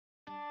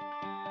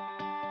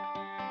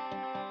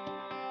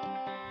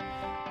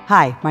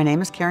Hi, my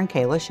name is Karen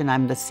Kalish, and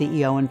I'm the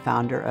CEO and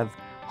founder of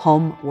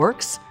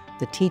HomeWorks,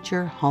 the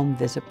Teacher Home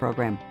Visit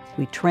Program.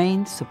 We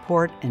train,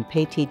 support, and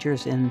pay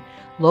teachers in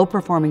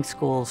low-performing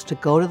schools to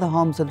go to the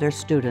homes of their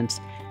students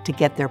to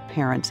get their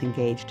parents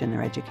engaged in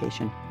their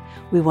education.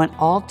 We want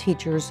all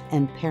teachers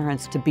and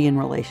parents to be in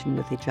relation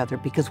with each other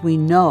because we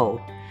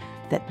know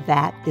that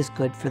that is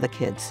good for the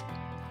kids.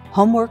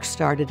 HomeWorks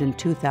started in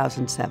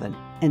 2007,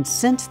 and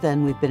since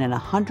then we've been in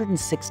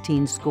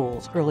 116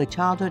 schools, early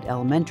childhood,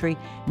 elementary,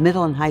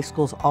 middle and high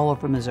schools all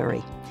over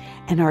Missouri.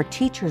 And our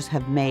teachers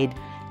have made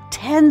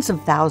tens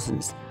of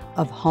thousands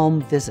of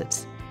home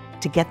visits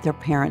to get their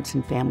parents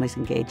and families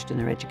engaged in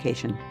their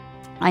education.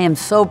 I am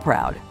so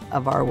proud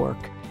of our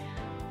work.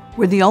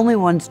 We're the only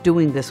ones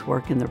doing this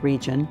work in the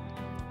region.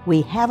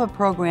 We have a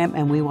program,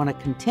 and we want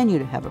to continue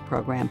to have a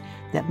program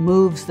that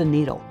moves the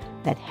needle,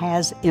 that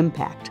has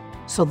impact.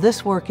 So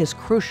this work is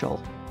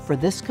crucial for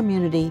this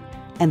community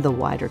and the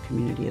wider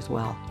community as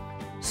well.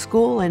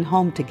 School and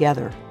home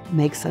together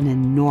makes an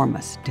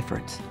enormous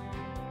difference.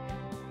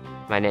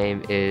 My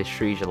name is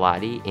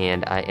Jaladi,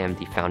 and I am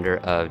the founder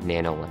of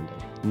NANO-Lending.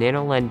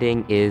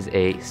 NANO-Lending is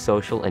a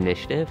social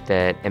initiative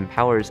that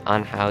empowers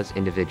unhoused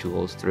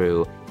individuals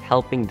through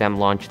helping them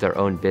launch their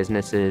own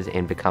businesses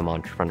and become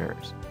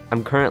entrepreneurs.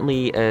 I'm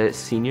currently a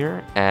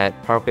senior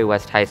at Parkway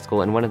West High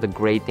School, and one of the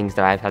great things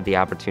that I've had the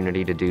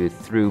opportunity to do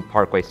through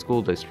Parkway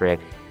School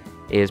District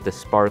is the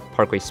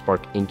Parkway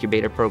Spark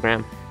Incubator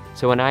Program.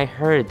 So when I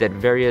heard that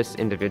various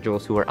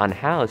individuals who were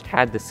unhoused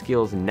had the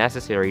skills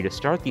necessary to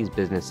start these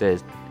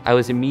businesses, I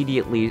was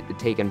immediately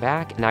taken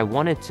back, and I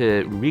wanted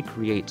to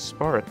recreate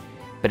Spark,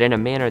 but in a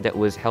manner that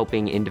was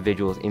helping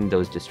individuals in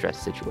those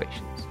distressed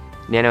situations.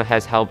 Nano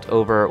has helped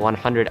over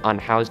 100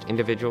 unhoused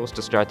individuals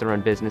to start their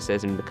own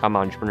businesses and become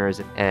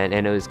entrepreneurs, and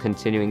Nano is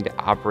continuing to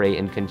operate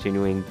and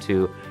continuing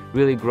to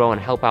really grow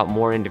and help out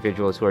more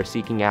individuals who are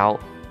seeking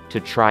out to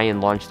try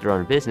and launch their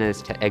own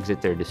business to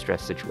exit their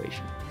distressed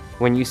situation.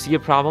 When you see a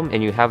problem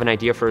and you have an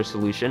idea for a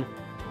solution,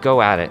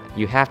 go at it.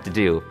 You have to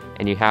do,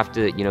 and you have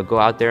to, go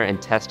out there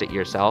and test it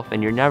yourself,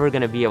 and you're never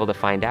going to be able to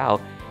find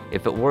out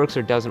if it works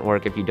or doesn't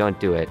work if you don't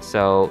do it.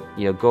 So,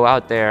 go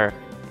out there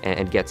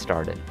and get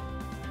started.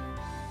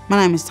 My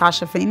name is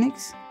Tasha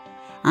Phoenix.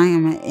 I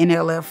am an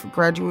NLF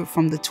graduate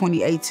from the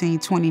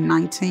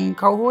 2018-2019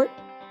 cohort.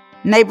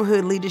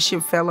 Neighborhood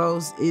Leadership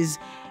Fellows is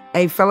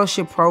a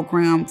fellowship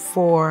program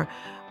for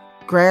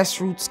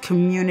grassroots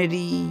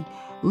community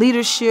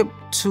leadership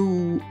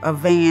to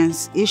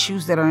advance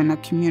issues that are in a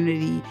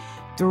community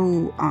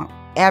through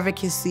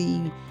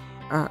advocacy,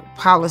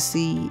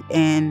 policy,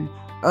 and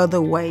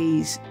other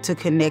ways to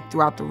connect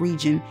throughout the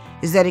region.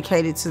 Is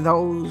dedicated to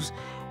those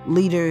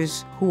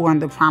leaders who are in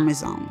the promise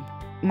zone.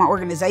 My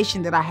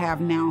organization that I have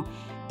now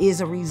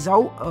is a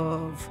result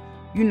of,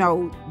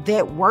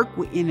 that work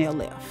with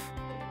NLF.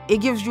 It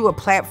gives you a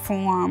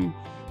platform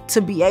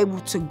to be able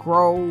to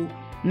grow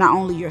not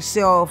only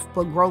yourself,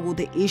 but grow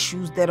the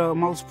issues that are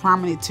most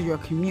prominent to your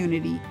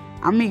community.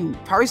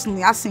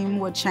 Personally, I've seen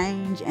more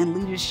change and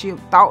leadership,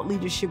 thought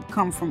leadership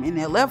come from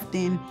NLF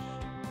than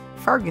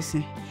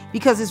Ferguson,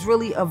 because it's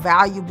really a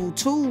valuable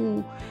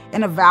tool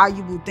and a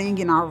valuable thing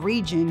in our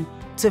region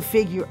to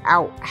figure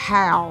out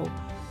how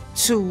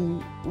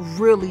to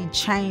really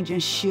change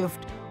and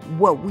shift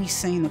what we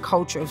see in the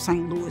culture of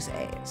St. Louis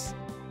as.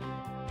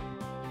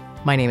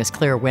 My name is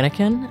Claire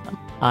Winnikin.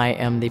 I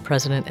am the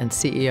president and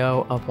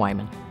CEO of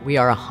Wyman. We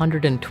are a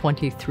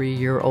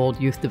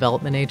 123-year-old youth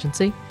development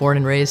agency, born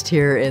and raised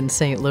here in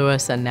St.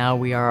 Louis, and now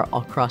we are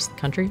all across the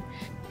country.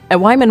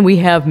 At Wyman, we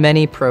have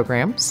many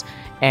programs,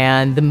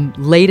 and the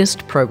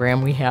latest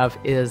program we have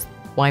is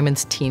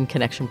Wyman's Teen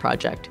Connection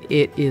Project.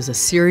 It is a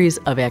series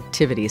of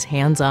activities,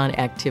 hands-on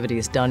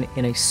activities done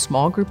in a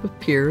small group of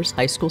peers,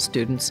 high school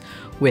students,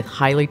 with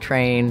highly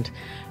trained,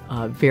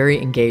 very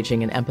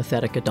engaging and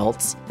empathetic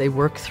adults. They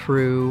work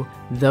through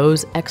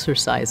those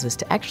exercises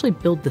to actually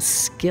build the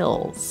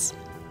skills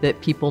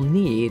that people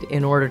need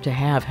in order to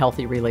have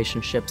healthy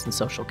relationships and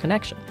social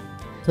connection.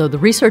 So the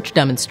research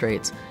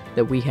demonstrates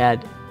that we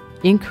had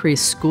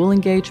increased school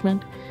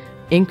engagement,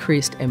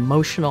 increased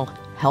emotional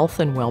health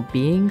and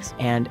well-being,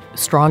 and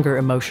stronger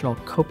emotional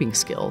coping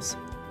skills.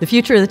 The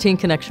future of the Teen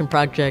Connection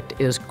Project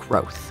is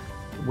growth.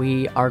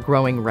 We are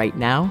growing right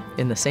now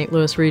in the St.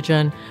 Louis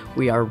region.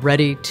 We are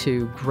ready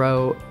to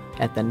grow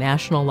at the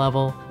national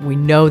level. We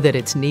know that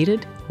it's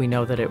needed, we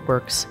know that it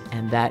works,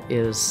 and that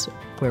is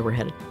where we're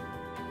headed.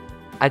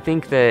 I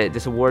think that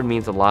this award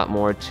means a lot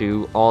more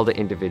to all the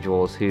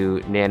individuals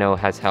who Nano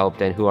has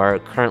helped and who are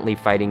currently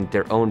fighting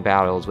their own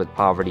battles with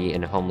poverty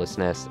and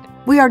homelessness.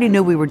 We already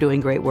knew we were doing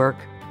great work,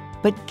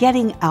 but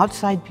getting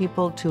outside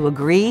people to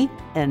agree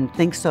and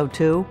think so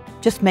too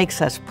just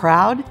makes us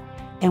proud,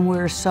 and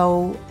we're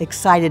so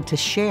excited to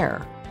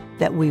share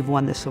that we've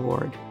won this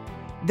award.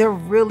 They're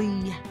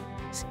really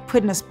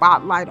putting a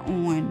spotlight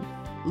on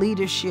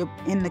leadership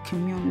in the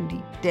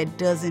community that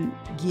doesn't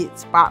get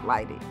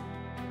spotlighted.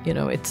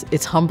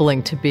 It's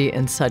humbling to be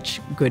in such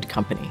good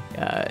company.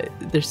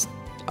 There's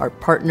our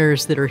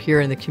partners that are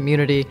here in the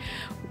community.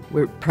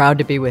 We're proud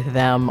to be with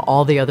them,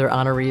 all the other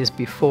honorees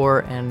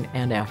before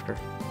and after.